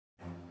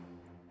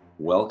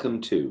Welcome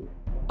to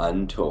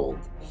Untold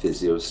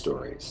Physio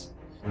Stories,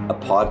 a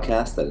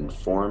podcast that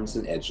informs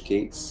and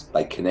educates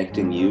by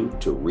connecting you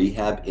to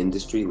rehab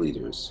industry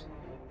leaders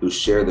who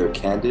share their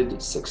candid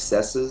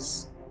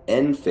successes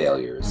and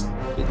failures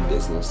in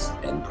business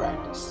and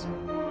practice.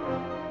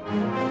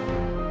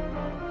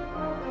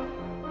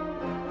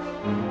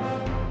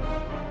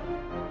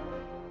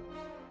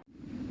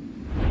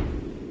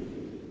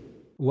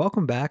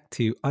 Welcome back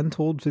to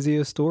Untold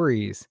Physio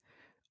Stories.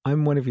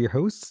 I'm one of your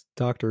hosts,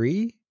 Dr.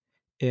 E,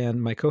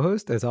 and my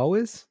co-host, as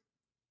always,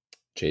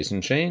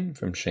 Jason Shane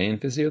from Shane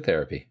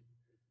Physiotherapy.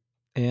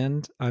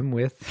 And I'm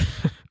with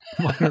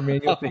Minor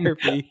Manual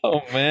Therapy,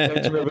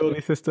 Center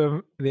Mobility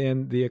System,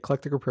 and the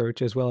Eclectic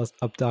Approach, as well as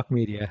UpDoc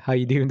Media. How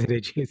you doing today,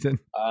 Jason?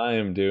 I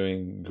am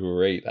doing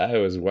great. I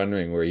was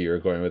wondering where you were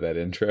going with that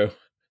intro.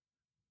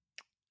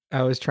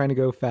 I was trying to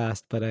go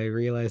fast, but I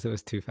realized it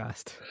was too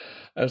fast.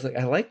 I was like,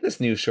 I like this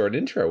new short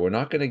intro. We're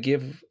not going to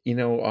give,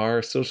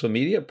 our social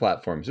media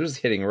platforms. We're just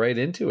hitting right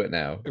into it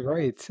now.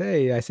 Right.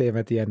 Hey, I say them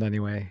at the end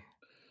anyway.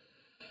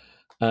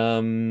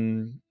 So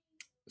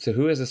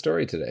who has a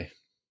story today?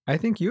 I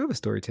think you have a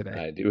story today.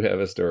 I do have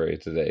a story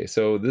today.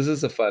 So this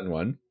is a fun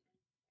one.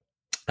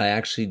 I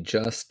actually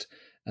just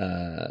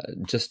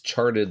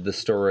charted the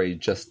story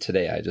just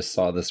today. I just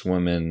saw this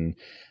woman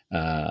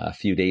a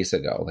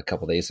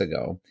couple days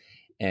ago.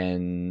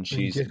 And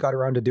she just got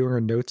around to doing her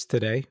notes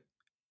today.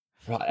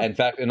 In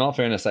fact, in all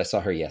fairness, I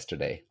saw her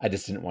yesterday. I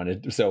just didn't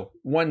want to. So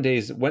one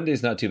day's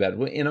not too bad.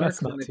 In our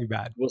clinic, not too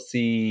bad. We'll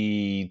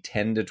see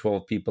 10 to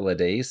 12 people a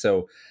day.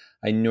 So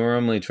I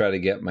normally try to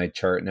get my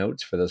chart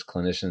notes for those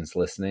clinicians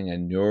listening. I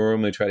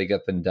normally try to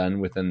get them done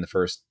within the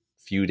first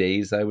few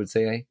days, I would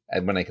say,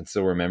 when I can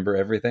still remember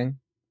everything.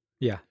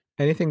 Yeah.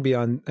 Anything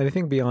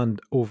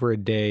beyond over a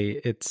day,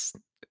 it's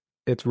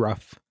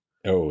rough.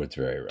 Oh, it's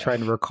very rough.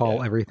 Trying to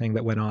recall everything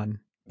that went on.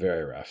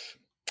 Very rough.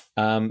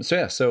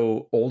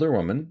 So older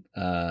woman.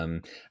 I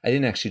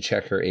didn't actually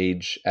check her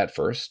age at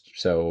first.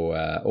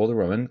 So older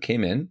woman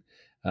came in,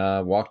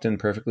 walked in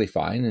perfectly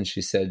fine, and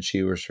she said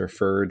she was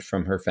referred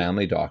from her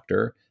family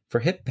doctor for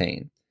hip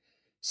pain.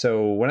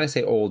 So when I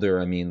say older,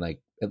 I mean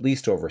like at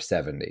least over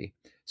 70.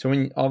 So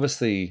not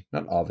obviously,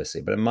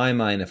 but in my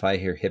mind, if I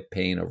hear hip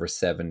pain over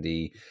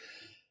 70,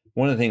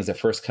 one of the things that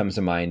first comes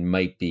to mind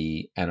might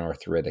be an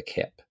arthritic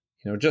hip.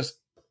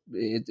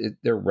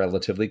 They're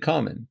relatively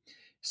common.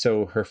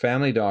 So her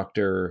family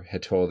doctor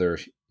had told her,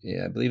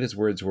 I believe his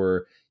words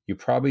were, "You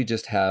probably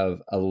just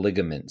have a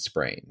ligament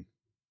sprain."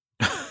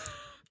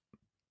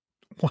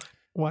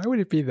 Why would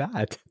it be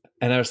that?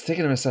 And I was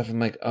thinking to myself, I'm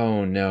like,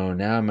 oh no,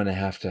 now I'm going to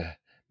have to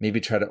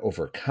maybe try to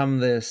overcome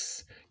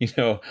this,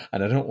 and I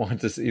don't want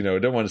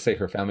to say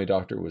her family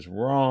doctor was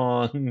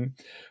wrong,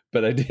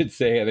 but I did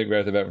say, I think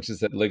right off the bat when she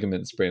said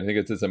ligament sprain, I think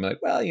it said something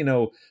like,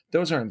 well,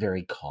 those aren't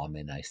very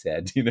common, I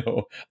said,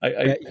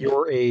 at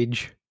your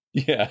age.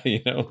 Yeah,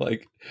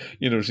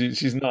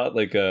 she's not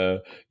like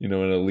an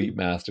elite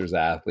masters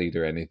athlete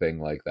or anything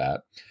like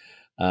that.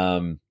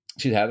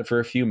 She'd had it for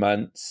a few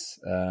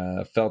months,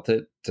 felt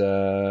it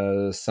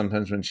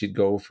sometimes when she'd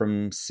go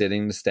from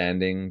sitting to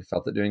standing,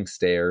 felt it doing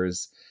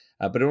stairs,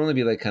 but it would only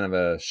be like kind of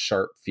a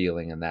sharp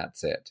feeling and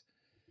that's it.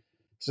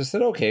 So I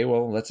said, okay,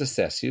 well, let's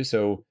assess you.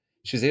 So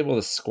she's able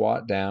to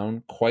squat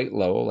down quite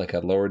low, like I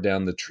lowered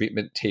down the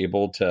treatment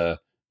table to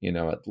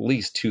at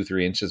least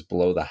 2-3 inches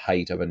below the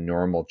height of a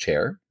normal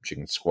chair. She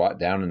can squat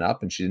down and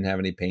up, and she didn't have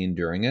any pain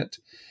during it.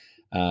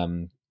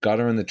 Got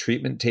her on the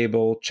treatment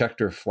table, checked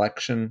her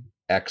flexion,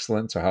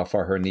 excellent. So how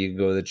far her knee could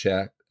go to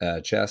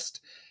the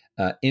chest.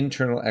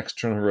 Internal,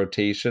 external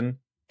rotation,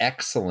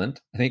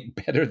 excellent. I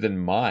think better than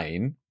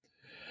mine.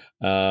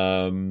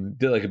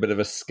 Did like a bit of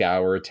a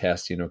scour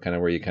test, kind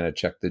of where you kind of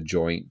check the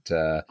joint,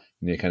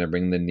 you kind of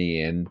bring the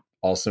knee in,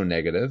 also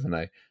negative. And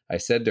I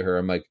said to her,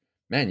 I'm like,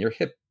 man, your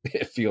hip,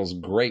 it feels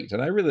great.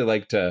 And I really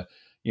like to,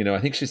 I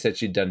think she said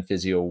she'd done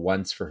physio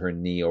once for her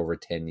knee over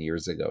 10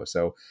 years ago.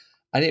 So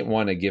I didn't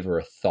want to give her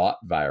a thought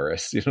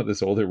virus,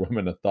 this older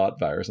woman, a thought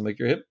virus. I'm like,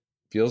 your hip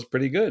feels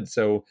pretty good.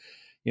 So,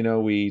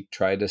 we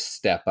tried to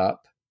step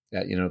up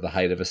at, the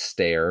height of a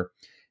stair.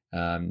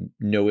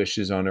 No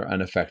issues on her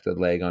unaffected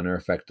leg. On her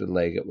affected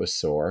leg, it was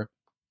sore.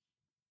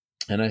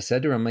 And I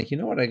said to her, I'm like, you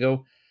know what? I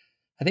go,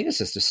 I think it's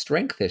just a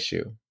strength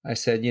issue. I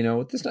said,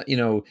 this not,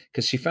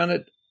 because she found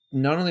it,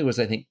 not only was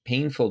I think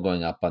painful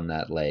going up on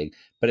that leg,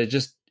 but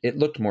it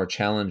looked more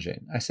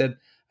challenging. I said,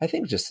 I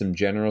think just some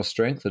general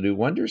strength will do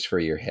wonders for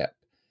your hip.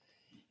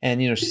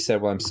 And, she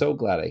said, well, I'm so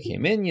glad I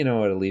came in, it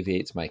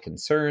alleviates my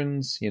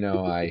concerns.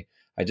 I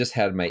just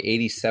had my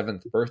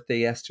 87th birthday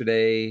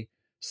yesterday.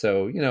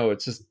 So,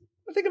 it's just,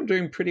 I think I'm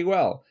doing pretty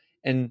well.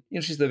 And,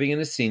 she's living in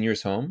a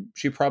senior's home.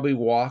 She probably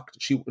walked.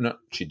 She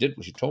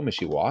told me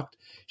she walked.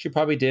 She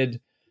probably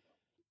did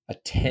a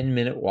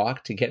 10-minute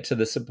walk to get to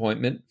this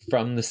appointment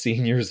from the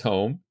senior's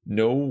home.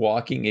 No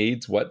walking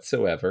aids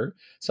whatsoever.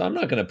 So I'm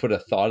not going to put a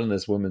thought in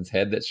this woman's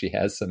head that she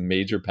has some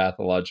major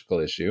pathological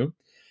issue.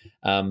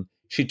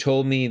 She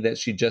told me that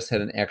she just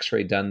had an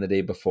x-ray done the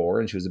day before,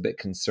 and she was a bit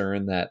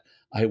concerned that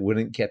I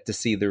wouldn't get to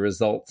see the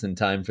results in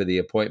time for the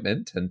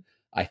appointment. And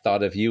I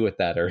thought of you with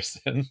that,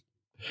 Urson.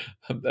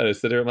 I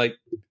said to her, I'm like,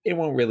 it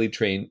won't really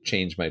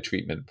change my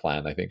treatment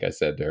plan, I think I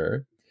said to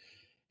her.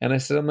 And I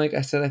said,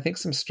 I think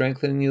some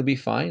strengthening, you'll be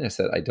fine. I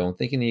said, I don't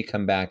think you need to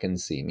come back and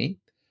see me.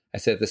 I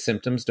said, if the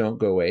symptoms don't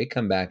go away,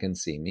 come back and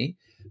see me.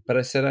 But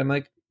I said,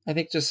 I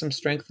think just some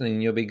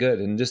strengthening, you'll be good.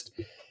 And just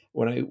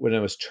when I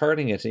was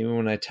charting it, even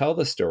when I tell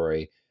the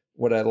story,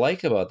 what I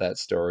like about that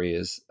story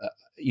is,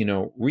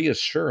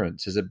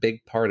 reassurance is a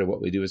big part of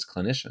what we do as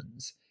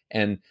clinicians.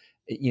 And,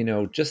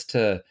 just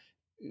to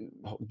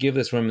give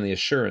this woman the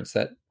assurance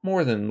that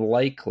more than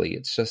likely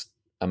it's just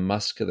a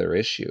muscular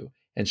issue.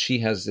 And she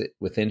has it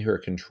within her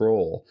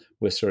control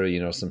with sort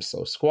of, some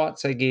slow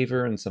squats I gave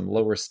her and some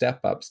lower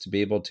step ups to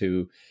be able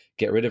to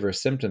get rid of her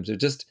symptoms.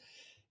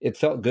 It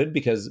felt good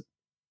because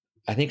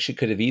I think she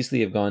could have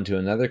easily have gone to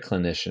another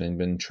clinician and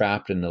been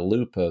trapped in the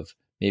loop of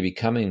maybe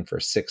coming for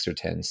 6 or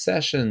 10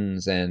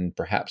 sessions and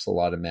perhaps a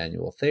lot of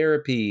manual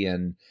therapy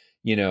and,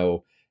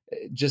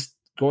 just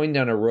going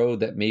down a road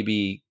that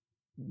maybe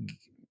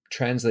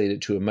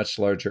translated to a much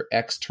larger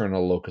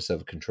external locus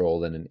of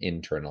control than an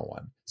internal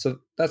one. So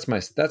that's my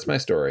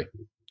story.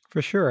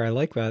 For sure. I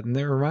like that. And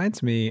it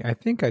reminds me,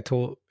 it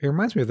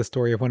reminds me of the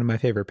story of one of my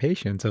favorite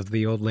patients, of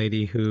the old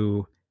lady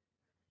who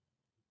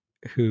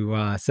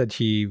said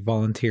she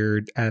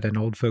volunteered at an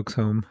old folks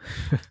home.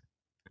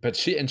 But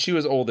she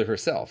was older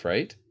herself,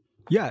 right?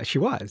 Yeah, she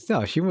was.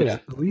 No, she was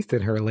at least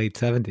in her late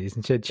 70s.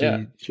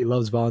 And she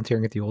loves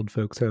volunteering at the old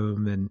folks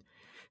home, and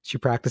she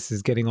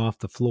practices getting off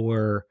the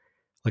floor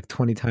like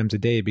 20 times a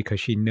day because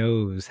she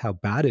knows how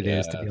bad it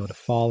is to be able to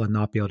fall and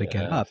not be able to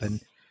get up.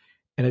 And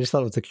I just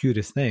thought it was the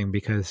cutest thing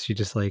because she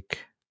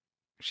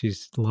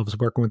loves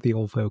working with the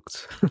old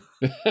folks.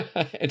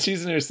 And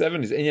she's in her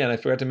 70s. And I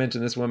forgot to mention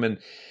this woman.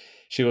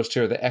 She goes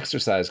to the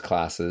exercise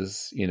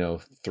classes,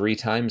 3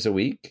 times a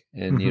week.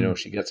 And,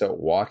 she gets out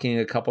walking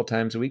a couple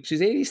times a week.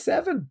 She's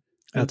 87.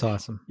 That's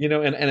awesome.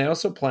 And I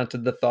also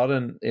planted the thought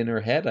in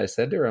her head. I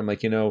said to her, I'm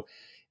like,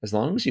 as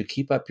long as you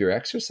keep up your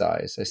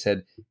exercise, I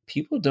said,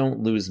 people don't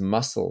lose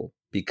muscle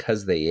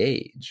because they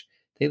age.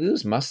 They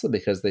lose muscle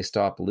because they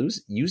stop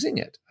using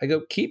it. I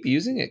go, keep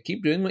using it.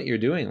 Keep doing what you're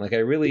doing. Like I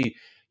really,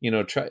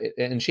 try.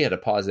 And she had a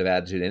positive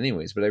attitude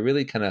anyways, but I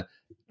really kind of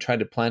tried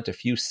to plant a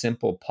few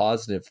simple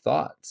positive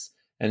thoughts.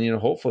 And,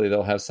 hopefully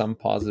they'll have some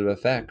positive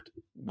effect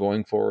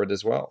going forward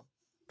as well.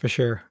 For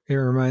sure. It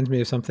reminds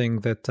me of something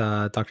that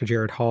Dr.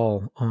 Jared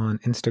Hall on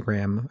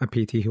Instagram, a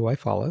PT who I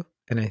follow,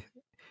 and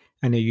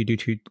I know you do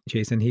too,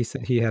 Jason. He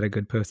said he had a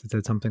good post that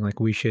said something like,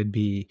 we should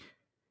be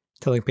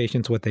telling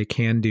patients what they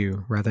can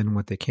do rather than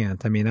what they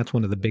can't. I mean, that's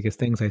one of the biggest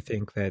things I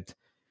think that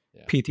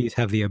PTs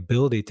have the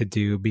ability to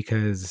do,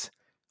 because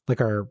like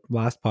our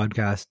last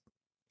podcast,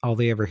 all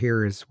they ever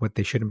hear is what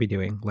they shouldn't be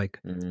doing, like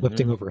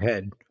lifting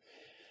overhead.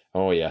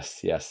 Oh,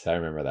 yes. I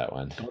remember that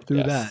one. Don't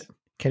do that.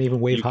 Can't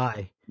even wave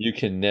high. You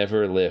can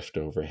never lift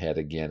overhead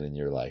again in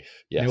your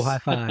life. Yes. No high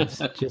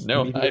fives. Just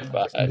high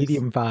fives. Just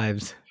medium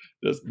fives.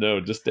 Just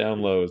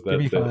down lows.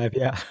 That's Give me 5,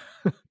 yeah.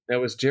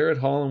 Now, was Jared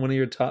Hall in one of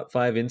your top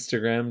 5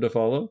 Instagram to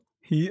follow?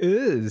 He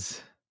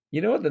is.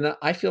 You know what? Then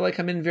I feel like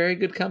I'm in very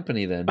good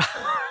company then.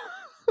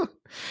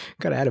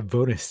 Gotta add a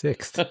bonus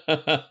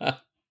 6th.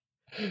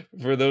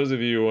 For those of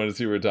you who want to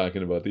see what we're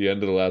talking about, the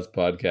end of the last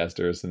podcast,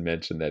 Urson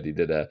mentioned that he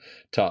did a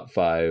top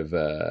 5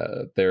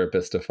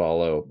 therapist to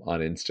follow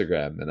on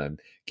Instagram, and I'm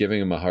giving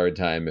him a hard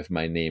time if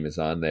my name is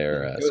on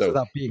there. So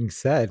without being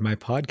said, my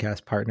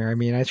podcast partner, I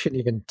mean, I shouldn't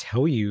even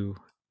tell you.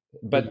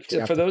 But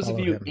for those of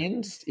you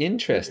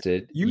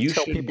interested, you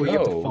tell should people go. You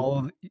have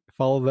to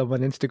follow them on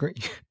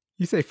Instagram.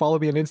 You say follow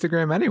me on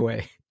Instagram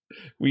anyway.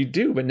 We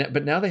do,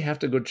 but now they have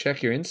to go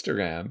check your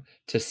Instagram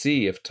to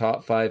see if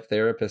top 5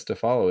 therapists to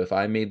follow, if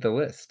I made the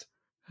list.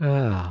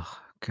 Oh,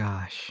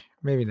 gosh.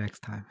 Maybe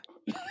next time.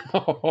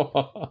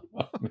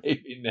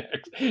 Maybe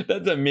next.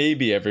 That's a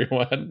maybe,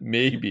 everyone.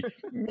 Maybe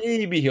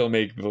he'll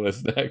make the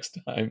list next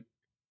time.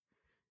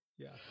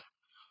 Yeah.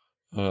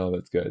 Oh,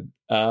 that's good.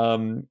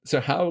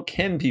 So how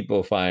can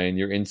people find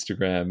your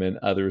Instagram and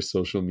other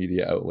social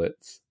media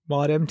outlets?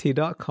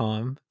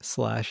 modmt.com/Facebook,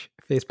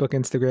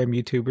 Instagram,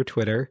 YouTube, or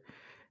Twitter.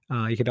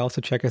 You could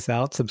also check us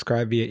out,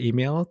 subscribe via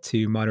email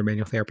to Modern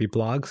Manual Therapy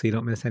blog so you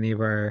don't miss any of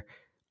our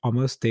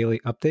almost daily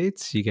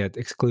updates. You get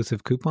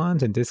exclusive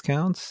coupons and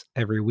discounts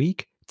every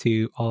week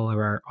to all of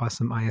our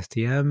awesome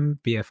ISTM,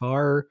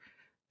 BFR,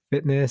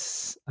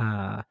 fitness,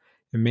 and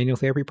manual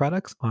therapy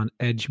products on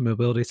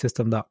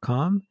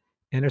edgemobilitysystem.com.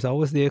 And there's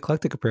always the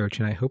eclectic approach,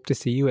 and I hope to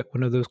see you at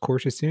one of those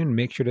courses soon.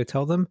 Make sure to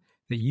tell them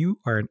that you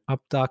are an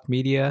UpDoc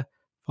Media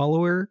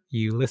follower,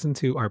 you listen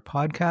to our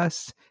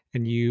podcasts,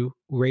 and you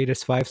rate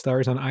us 5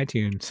 stars on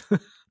iTunes.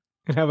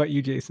 And how about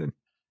you, Jason?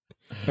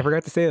 I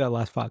forgot to say that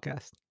last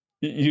podcast.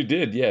 You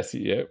did, yes.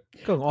 Yeah.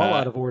 Going all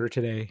out of order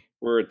today.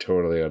 We're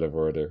totally out of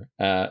order.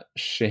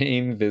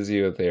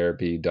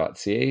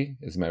 ShanePhysiotherapy.ca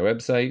is my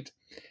website,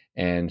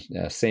 and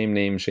same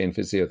name, Shane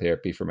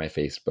Physiotherapy, for my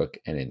Facebook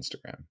and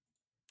Instagram.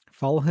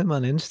 Follow him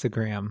on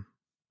Instagram.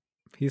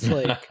 He's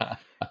like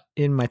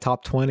in my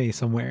top 20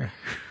 somewhere.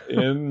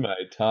 In my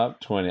top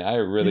 20. I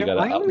really got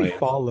to I only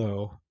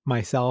follow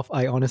myself,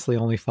 I honestly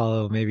only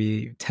follow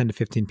maybe 10 to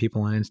 15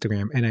 people on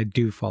Instagram, and I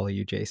do follow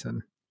you,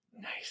 Jason.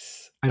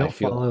 Nice. I I don't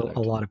feel follow a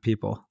honored. lot of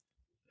people.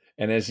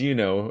 And as you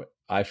know,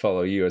 I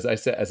follow you. As I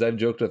said, as I've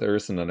joked with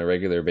Urson on a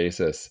regular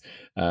basis,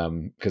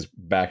 because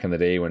back in the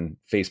day when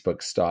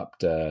Facebook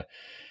stopped,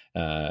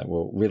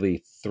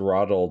 really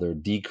throttled or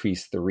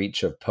decreased the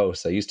reach of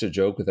posts, I used to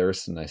joke with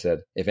Urson. I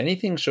said, if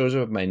anything shows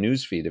up in my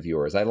newsfeed of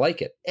yours, I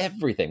like it,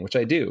 everything, which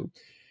I do.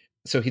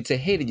 So he'd say,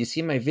 hey, did you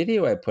see my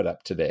video I put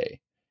up today?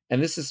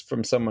 And this is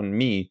from someone,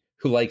 me,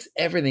 who likes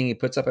everything he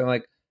puts up. I'm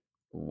like,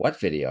 what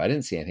video? I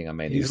didn't see anything on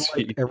my He's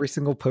liked newsfeed. every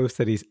single post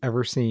that he's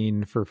ever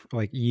seen for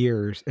like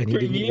years, and he For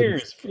didn't even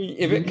years. he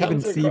If it didn't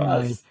even comes see my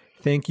across,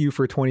 thank you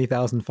for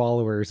 20,000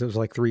 followers. It was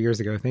like 3 years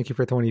ago. Thank you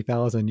for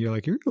 20,000. You're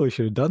like, you really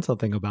should have done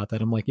something about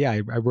that. I'm like, yeah, I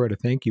wrote a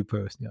thank you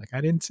post. And you're like,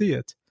 I didn't see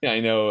it. yeah, I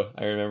know.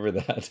 I remember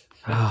that.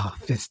 Oh,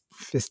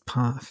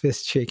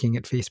 fist shaking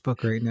at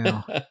Facebook right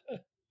now.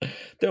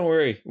 Don't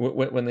worry.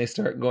 When they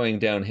start going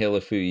downhill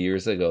a few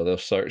years ago, they'll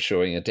start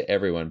showing it to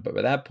everyone. But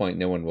by that point,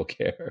 no one will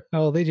care.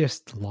 Oh, they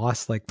just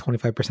lost like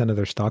 25% of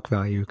their stock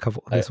value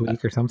I, this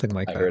week or something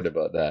like I that. heard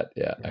about that.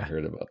 Yeah, I Yeah.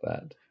 heard about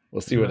that.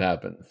 We'll see what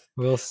happens.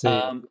 We'll see.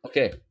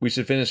 Okay, we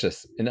should finish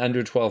this in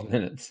under 12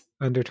 minutes.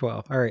 Under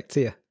 12. All right.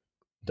 See ya.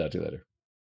 Talk to you later.